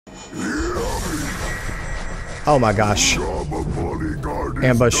Oh my gosh.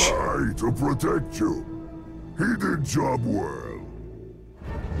 Ambush. To protect you. He did job well.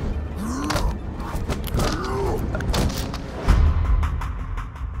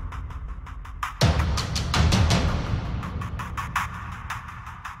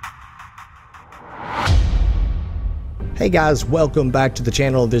 Hey guys, welcome back to the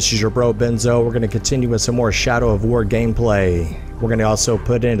channel. This is your bro Benzo. We're going to continue with some more Shadow of War gameplay. We're going to also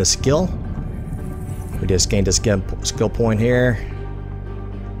put in a skill. We just gained a skill point here.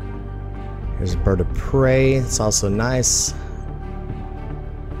 Here's a bird of prey. It's also nice.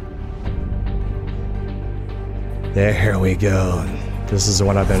 There we go. This is the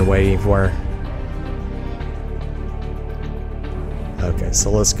one I've been waiting for. Okay, so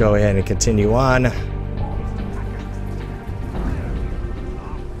let's go ahead and continue on.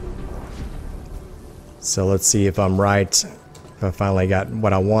 So let's see if I'm right. If I finally got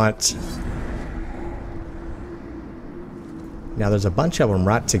what I want. Now there's a bunch of them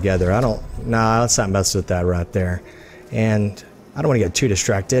right together. Let's not mess with that right there. And I don't want to get too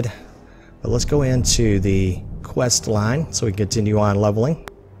distracted. But let's go into the quest line so we can continue on leveling.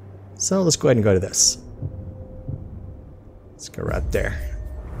 So let's go ahead and go to this. Let's go right there.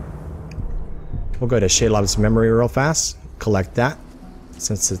 We'll go to Shalob's memory real fast. Collect that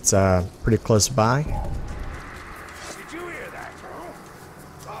since it's pretty close by. Did you hear that?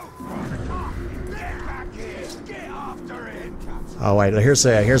 Oh wait, here's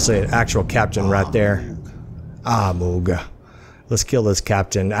the actual captain right there. Ah, Mooga. Let's kill this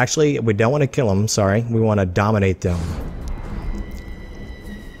captain. Actually, we don't want to kill him, sorry. We want to dominate them.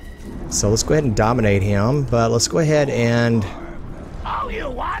 So let's go ahead and dominate him, but let's go ahead and... Oh, you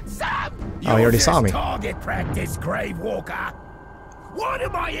want some? Oh, he already saw me. Target practice, Grave Walker. Why do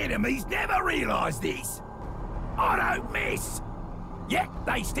my enemies never realize this? I don't miss. Yet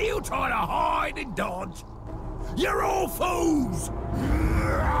they still try to hide and dodge. You're all fools.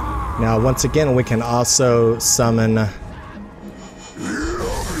 Now, once again, we can also summon...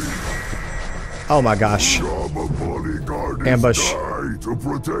 Oh my gosh. Ambush. To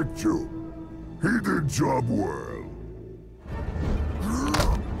protect you. He did job well.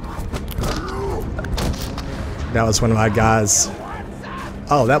 That was one of my guys.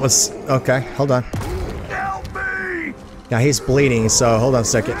 Oh, that was... Okay, hold on. Help me! Now he's bleeding, so hold on a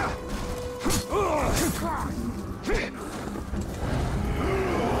second.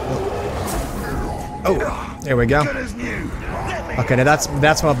 Oh, there we go. Okay, now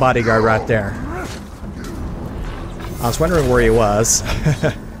that's my bodyguard right there. I was wondering where he was.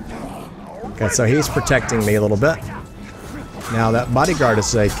 Okay, so he's protecting me a little bit. Now that bodyguard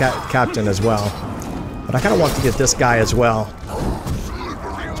is a captain as well. But I kind of want to get this guy as well.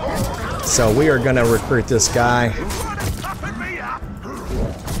 So we are going to recruit this guy.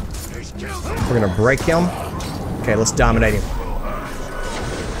 We're going to break him. Okay, let's dominate him.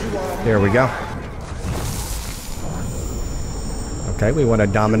 There we go. Okay, we want to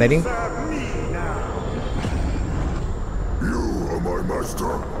dominate him.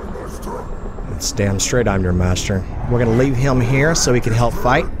 It's damn straight I'm your master. We're going to leave him here so he can help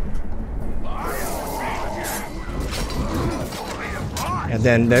fight. And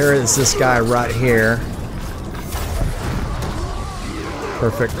then there is this guy right here.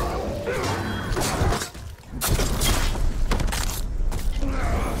 Perfect.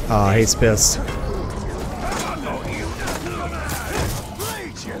 Oh, he's pissed.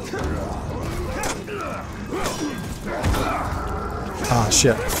 Oh,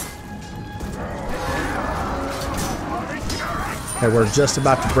 shit. Okay, we're just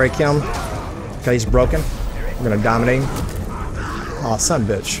about to break him. Okay, he's broken. We're going to dominate him. Oh, son of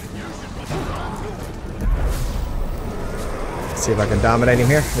a bitch. Let's see if I can dominate him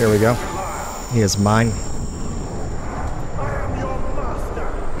here. There we go. He is mine.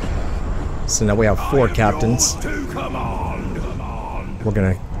 So now we have 4 captains. We're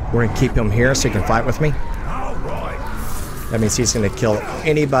gonna keep him here so he can fight with me. That means he's gonna kill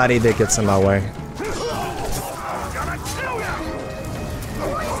anybody that gets in my way.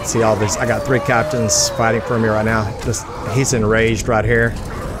 See all this? I got 3 captains fighting for me right now. He's enraged right here,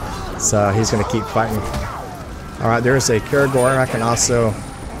 so he's gonna keep fighting. All right, there's a Karagor. I can also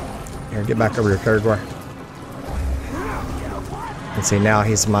here get back over here, Karagor. And see now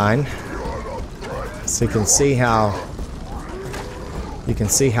he's mine. So you can see how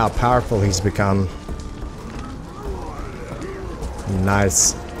powerful he's become.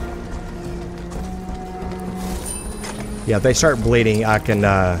 Nice. Yeah, if they start bleeding, I can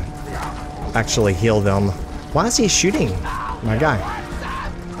actually heal them. Why is he shooting my guy?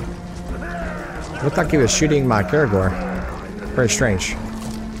 Looked like he was shooting my Karagor. Very strange.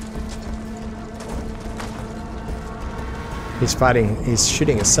 He's fighting, he's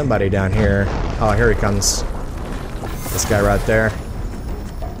shooting at somebody down here. Oh, here he comes. This guy right there.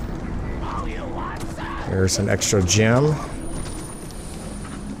 Here's an extra gem.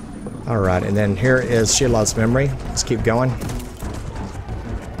 Alright, and then here is Sheilah's memory. Let's keep going.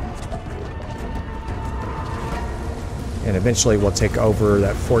 And eventually we'll take over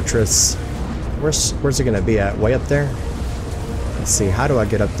that fortress. Where's it gonna be at? Way up there? Let's see, how do I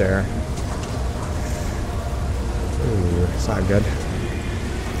get up there? Ooh, it's not good.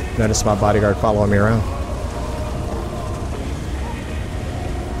 Notice my bodyguard following me around.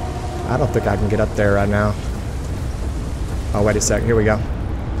 I don't think I can get up there right now. Oh, wait a sec. Here we go. Here,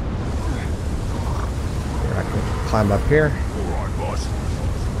 I can climb up here. Alright, boss.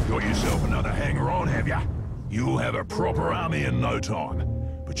 Got yourself another hanger-on, have ya? You'll have a proper army in no time.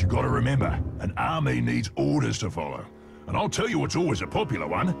 But you gotta remember, an army needs orders to follow. And I'll tell you what's always a popular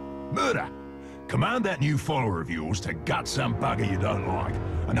one. Murder. Command that new follower of yours to gut some bugger you don't like,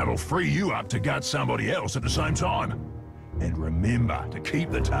 and that'll free you up to gut somebody else at the same time. And remember to keep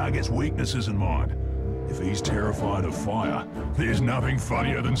the target's weaknesses in mind. If he's terrified of fire, there's nothing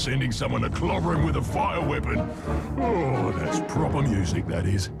funnier than sending someone to clobber him with a fire weapon. Oh, that's proper music, that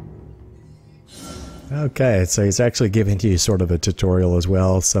is. Okay, so he's actually giving you sort of a tutorial as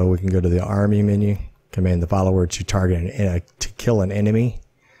well. So we can go to the army menu, command the follower to target to kill an enemy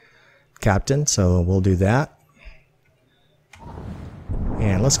captain. So we'll do that.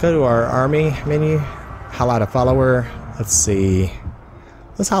 And let's go to our army menu, highlight a follower. Let's see.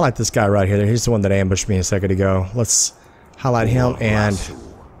 Let's highlight this guy right here. He's the one that ambushed me a second ago. Let's highlight him and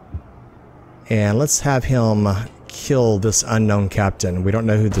let's have him kill this unknown captain. We don't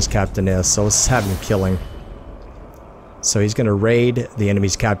know who this captain is, so let's have him kill him. So he's going to raid the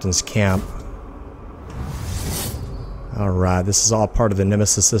enemy's captain's camp. Alright, this is all part of the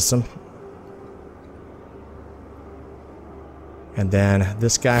Nemesis system. And then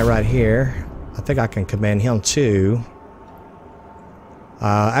this guy right here, I think I can command him too.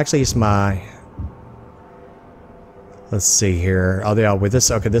 Actually, he's my... Let's see here. Oh, yeah, with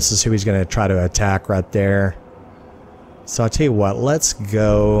this... Okay, this is who he's going to try to attack right there. So I'll tell you what. Let's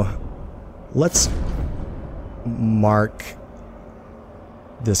go... Let's mark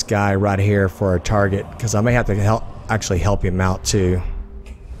this guy right here for a target, because I may have to actually help him out too.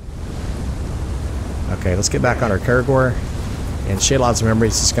 Okay, let's get back on our Karagor. And Sheilah's memory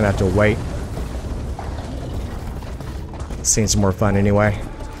is just going to have to wait. Seems more fun anyway.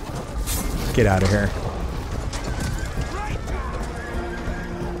 Get out of here.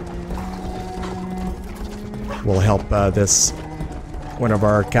 We'll help this one of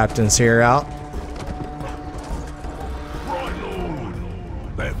our captains here out. Right, Lord.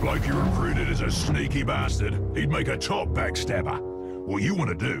 That bloke you recruited is a sneaky bastard. He'd make a top backstabber. What you want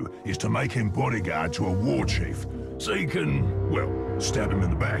to do is to make him bodyguard to a war chief, so you can, well, stab him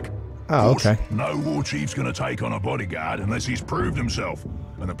in the back. Oh, okay. No war chief's gonna take on a bodyguard unless he's proved himself.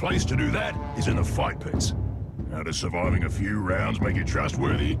 And the place to do that is in the fight pits. How does surviving a few rounds make you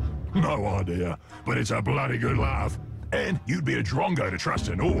trustworthy? No idea, but it's a bloody good laugh. And you'd be a drongo to trust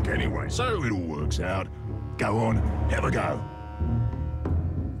an orc anyway, so it all works out. Go on, have a go.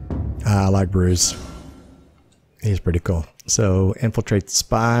 I like Bruce. He's pretty cool. So, infiltrate the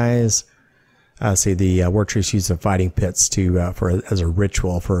spies. See, the war chiefs use the fighting pits to as a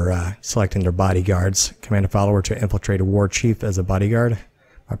ritual for selecting their bodyguards. Command a follower to infiltrate a war chief as a bodyguard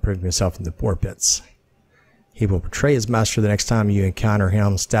by proving himself in the war pits. He will betray his master the next time you encounter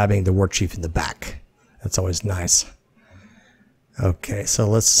him, stabbing the war chief in the back. That's always nice. Okay, so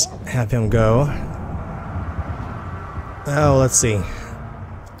let's have him go. Oh, let's see.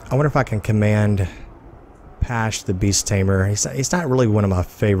 I wonder if I can command Pash the Beast Tamer. He's not really one of my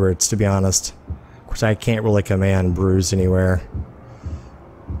favorites, to be honest. Of course, I can't really command Bruise anywhere.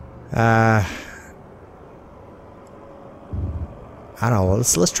 I don't know.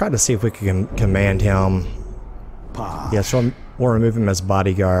 Let's try to see if we can command him. Yeah, so we'll remove him as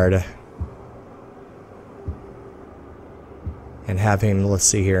bodyguard. And have him, let's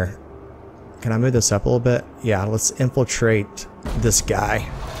see here. Can I move this up a little bit? Yeah, let's infiltrate this guy.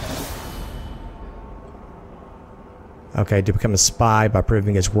 Okay, to become a spy by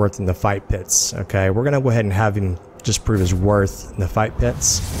proving his worth in the fight pits. Okay, we're going to go ahead and have him just prove his worth in the fight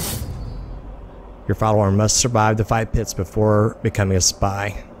pits. Your follower must survive the fight pits before becoming a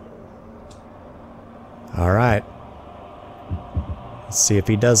spy. Alright. Let's see if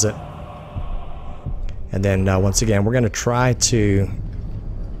he does it. And then once again, we're going to try to...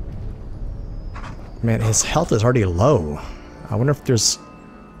 Man, his health is already low. I wonder if there's...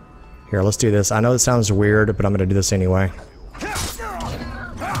 Here, let's do this. I know it sounds weird, but I'm going to do this anyway.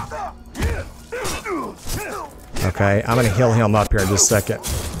 Okay, I'm gonna heal him up here in just a second.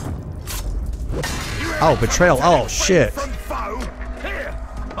 Oh, betrayal. Oh, shit. Here,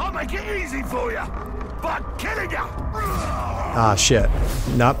 I'll make it easy for you. By killing you. Ah, shit.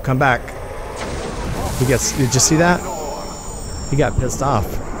 Nope, come back. He gets. Did you see that? He got pissed off.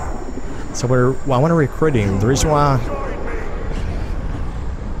 So I want to recruit him. The reason why.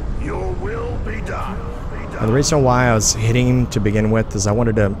 Your will be done. And the reason why I was hitting him to begin with is I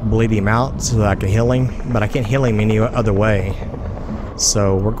wanted to bleed him out so that I could heal him, but I can't heal him any other way.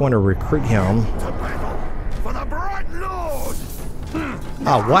 So we're going to recruit him. For the bright Lord.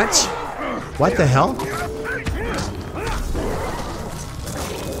 Oh, what? What the hell?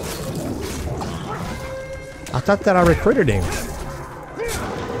 I thought that I recruited him.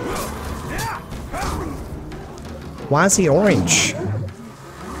 Why is he orange?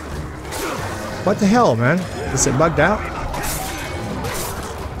 What the hell, man? Is it bugged out?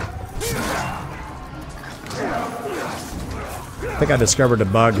 I think I discovered a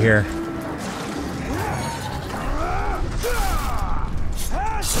bug here.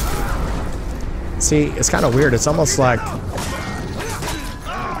 See, it's kind of weird. It's almost like...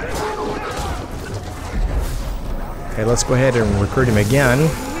 Okay, let's go ahead and recruit him again.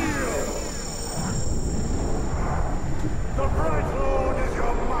 The bright Lord is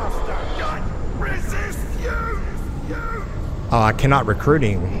your master. Resist you. Oh, I cannot recruit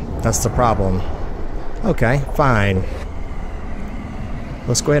him. That's the problem. Okay, fine.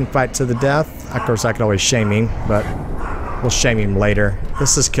 Let's go ahead and fight to the death. Of course, I could always shame him, but we'll shame him later.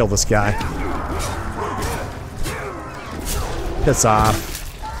 Let's just kill this guy. Piss off.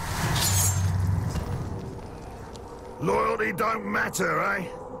 Loyalty don't matter, eh?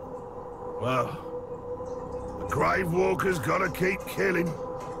 Well, the Grave Walker's gotta keep killing.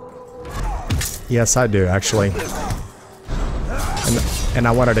 Yes, I do, actually. And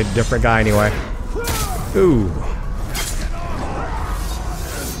I wanted a different guy anyway. Ooh.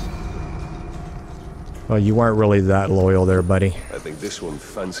 Well, you weren't really that loyal there, buddy. I think this one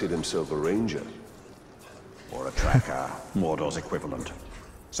fancied himself a ranger. Or a tracker, Mordor's equivalent.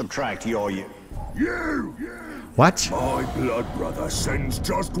 Subtract your you. You! What? My blood brother sends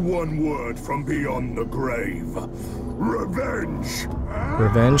just one word from beyond the grave. Revenge!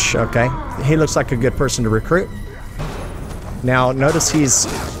 Revenge, okay. He looks like a good person to recruit. Now, notice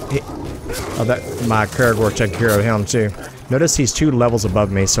oh, that my character will take care of him too. Notice he's 2 levels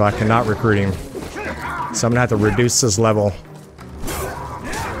above me, so I cannot recruit him. So I'm gonna have to reduce his level.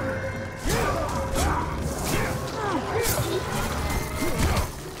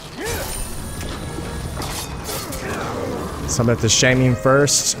 So I'm gonna have to shame him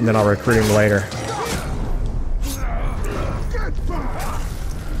first, and then I'll recruit him later.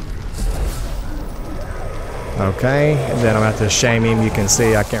 Okay, and then I'm gonna have to shame him. You can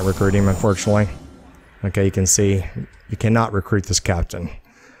see I can't recruit him, unfortunately. Okay, you can see you cannot recruit this captain.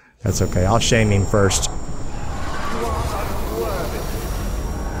 That's okay. I'll shame him first.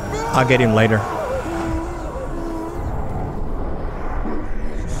 I'll get him later.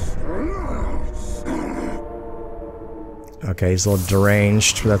 Okay, he's a little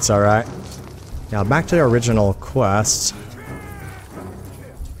deranged, but that's alright. Now back to the original quest.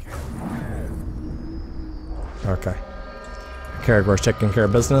 Okay. Caragor's taking care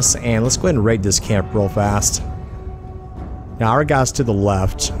of business, and let's go ahead and raid this camp real fast. Now our guy's to the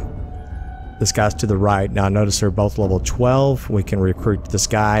left. This guy's to the right. Now notice they're both level 12. We can recruit this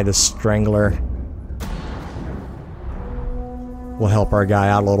guy, this strangler. We'll help our guy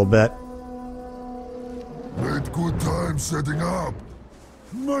out a little bit. Made good time setting up.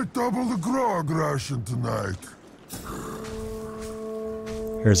 Might double the grog ration tonight.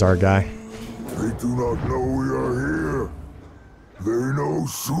 Here's our guy. They do not know we are here. They know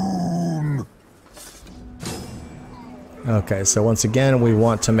soon. Okay, so once again, we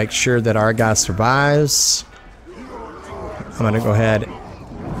want to make sure that our guy survives. I'm gonna go ahead.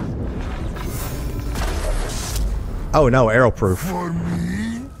 Oh no, arrow proof. For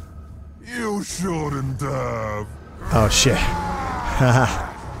me? You shouldn't have. Oh shit.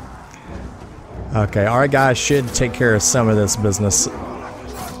 Okay, our guy should take care of some of this business.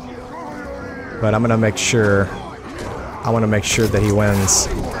 But I'm gonna make sure. I want to make sure that he wins.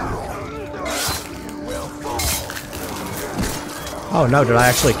 Oh no, did I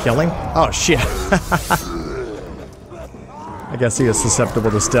actually kill him? Oh shit. I guess he is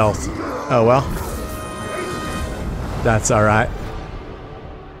susceptible to stealth. Oh well. That's alright.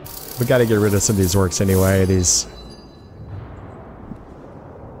 We gotta get rid of some of these orcs anyway, these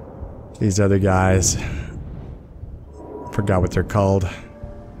other guys. Forgot what they're called.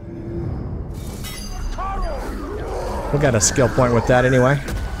 We got a skill point with that anyway.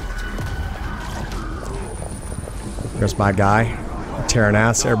 There's my guy. Tearing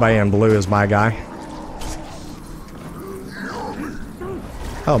ass. Everybody in blue is my guy.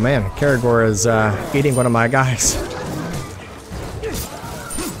 Oh man, Karagor is eating one of my guys.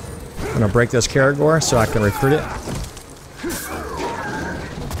 I'm gonna break this Karagor so I can recruit it.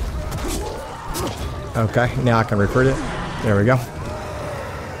 Okay, now I can recruit it. There we go.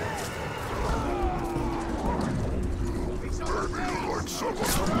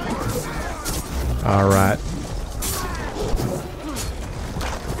 Alright.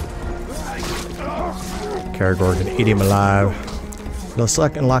 Karagor can eat him alive. Let's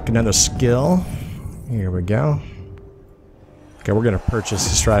unlock another skill. Here we go. Okay, we're going to purchase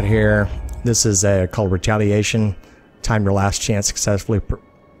this right here. This is called Retaliation. Time your last chance successfully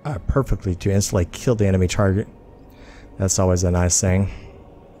perfectly to instantly kill the enemy target. That's always a nice thing.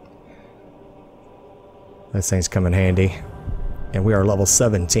 Those things come in handy. And we are level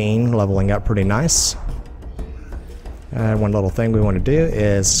 17, leveling up pretty nice. One little thing we want to do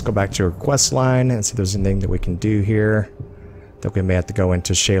is let's go back to our quest line and see if there's anything that we can do here. I think we may have to go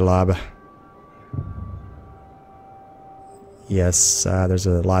into Shelob. Yes, there's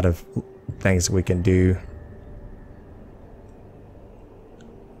a lot of things we can do.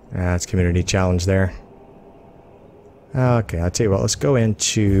 It's community challenge there. Okay, I'll tell you what, let's go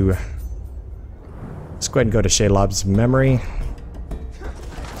into... Let's go ahead and go to Shelob's memory.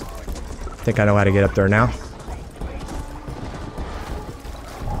 I think I know how to get up there now.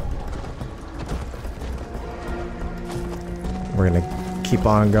 We're gonna keep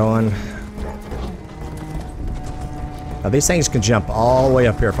on going. Now these things can jump all the way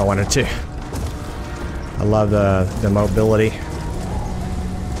up here if I wanted to. I love the mobility.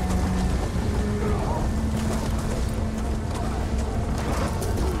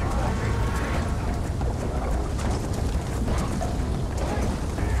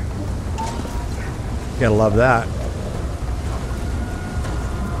 Gotta love that.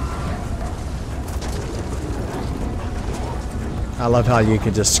 I love how you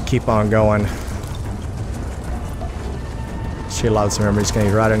can just keep on going. She loves some memories. Gonna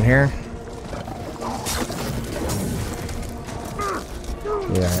be right in here.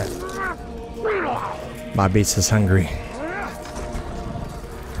 Yeah. My beast is hungry.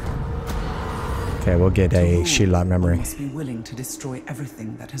 Okay, we'll get a Shelob memory. You must be willing to destroy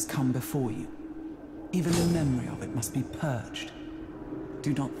everything that has come before you. Even the memory of it must be purged.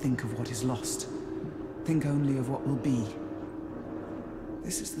 Do not think of what is lost. Think only of what will be.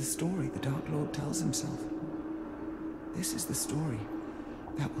 This is the story the Dark Lord tells himself. This is the story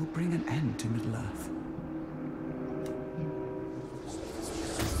that will bring an end to Middle-earth.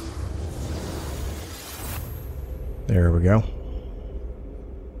 There we go.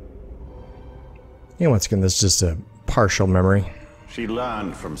 Yeah, once again, this is just a partial memory. She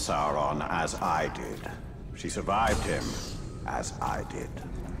learned from Sauron as I did. She survived him as I did.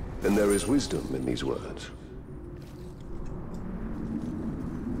 Then there is wisdom in these words.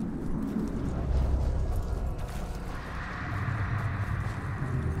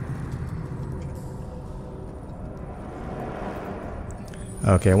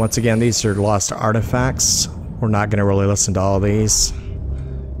 Okay, once again, these are lost artifacts. We're not going to really listen to all of these.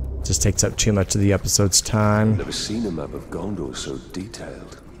 Just takes up too much of the episode's time. I've never seen a map of Gondor so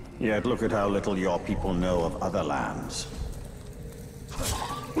detailed. Yet look at how little your people know of other lands.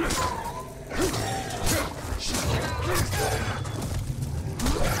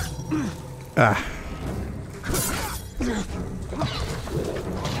 Ah.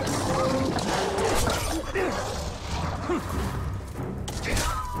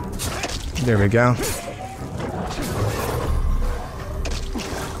 There we go.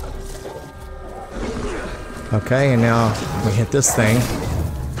 Okay, and now we hit this thing.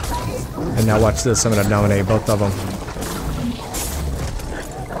 And now watch this, I'm gonna dominate both of them.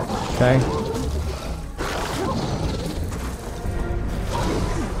 Okay.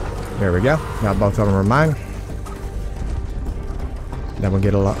 There we go. Now both of them are mine. Then we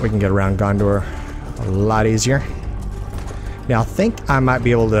can get around Gondor a lot easier. Now I think I might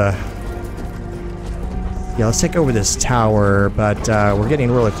be able to... Yeah, let's take over this tower, but we're getting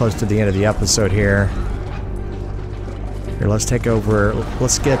really close to the end of the episode here. Here, let's take over.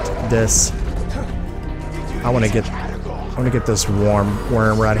 Let's get this. I want to get this worm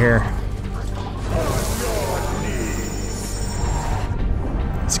right here.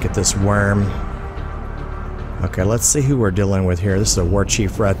 Let's get this worm. Okay, let's see who we're dealing with here. This is a war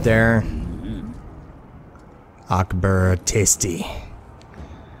chief right there. Akbar Tasty.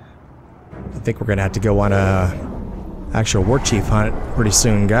 I think we're gonna have to go on a actual war chief hunt pretty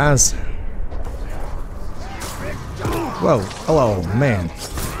soon, guys. Whoa, hello, man.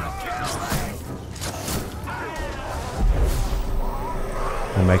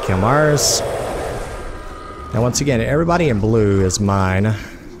 And make him ours. Now once again, everybody in blue is mine.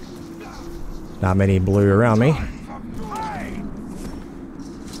 Not many blue around me.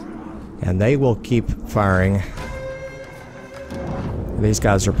 And they will keep firing. These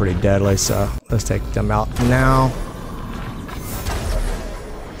guys are pretty deadly, so let's take them out now.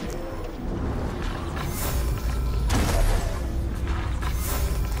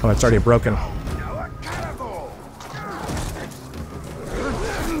 Oh, it's already broken.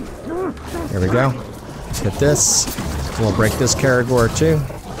 There we go. Let's hit this. We'll break this Caragor too.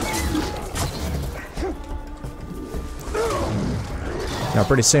 Now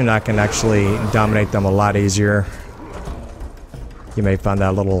pretty soon I can actually dominate them a lot easier. You may find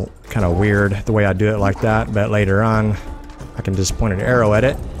that a little kind of weird the way I do it like that, but later on I can just point an arrow at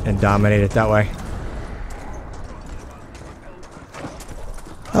it and dominate it that way.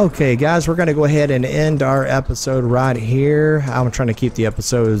 Okay guys, we're going to go ahead and end our episode right here. I'm trying to keep the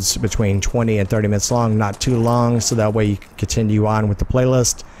episodes between 20 and 30 minutes long, not too long, so that way you can continue on with the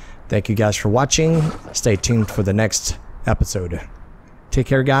playlist. Thank you guys for watching. Stay tuned for the next episode. Take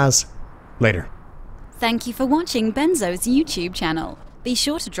care guys. Later. Thank you for watching Benzo's YouTube channel. Be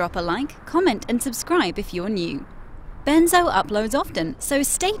sure to drop a like, comment and subscribe if you're new. Benzo uploads often, so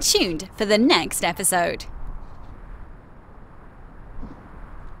stay tuned for the next episode.